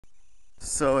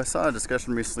So I saw a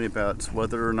discussion recently about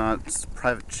whether or not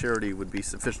private charity would be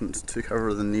sufficient to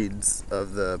cover the needs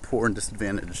of the poor and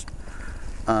disadvantaged.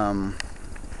 Um,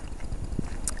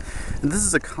 and this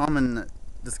is a common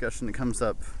discussion that comes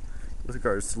up with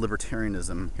regards to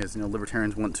libertarianism, because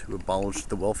libertarians want to abolish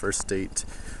the welfare state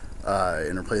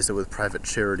and replace it with private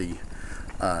charity.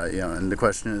 And the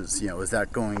question is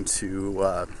that going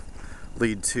to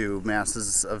lead to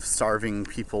masses of starving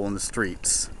people in the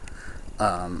streets?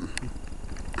 And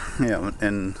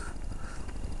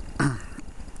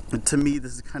to me,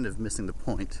 this is kind of missing the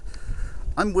point.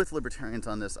 I'm with libertarians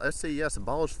on this. I say yes,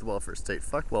 abolish the welfare state,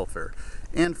 fuck welfare,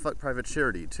 and fuck private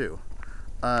charity too.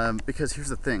 Because here's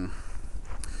the thing.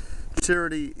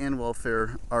 Charity and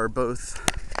welfare are both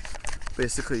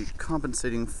basically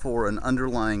compensating for an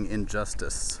underlying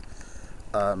injustice.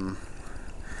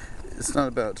 It's not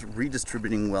about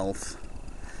redistributing wealth.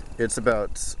 It's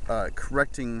about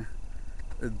correcting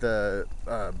the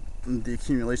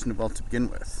accumulation of wealth to begin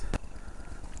with.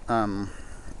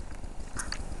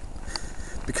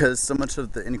 Because so much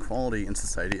of the inequality in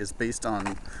society is based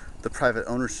on the private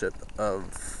ownership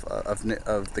of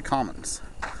the commons,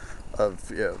 of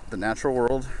the natural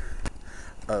world,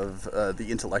 of the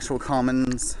intellectual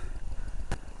commons,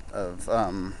 of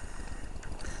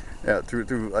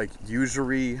through like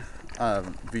usury,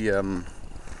 the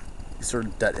sort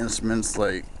of debt instruments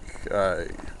like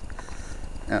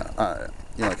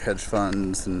like hedge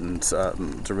funds and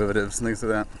derivatives and things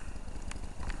like that.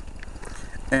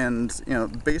 And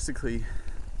basically,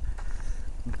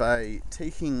 by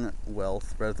taking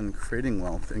wealth rather than creating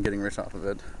wealth and getting rich off of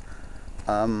it,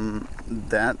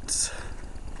 that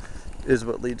is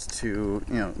what leads to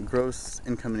gross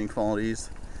income inequalities,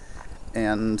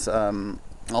 and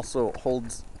also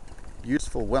holds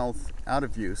useful wealth out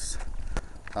of use,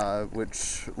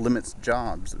 which limits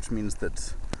jobs, which means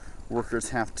that workers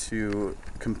have to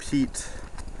compete,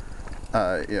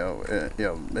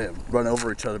 run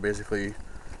over each other basically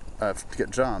to get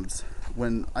jobs.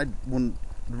 When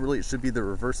really it should be the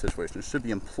reverse situation. It should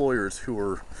be employers who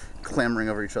are clamoring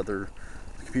over each other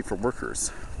to compete for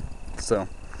workers. So,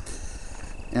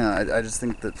 I just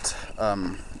think that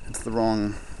it's the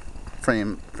wrong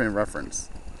frame of reference.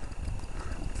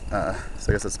 So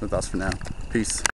I guess that's my thoughts for now. Peace.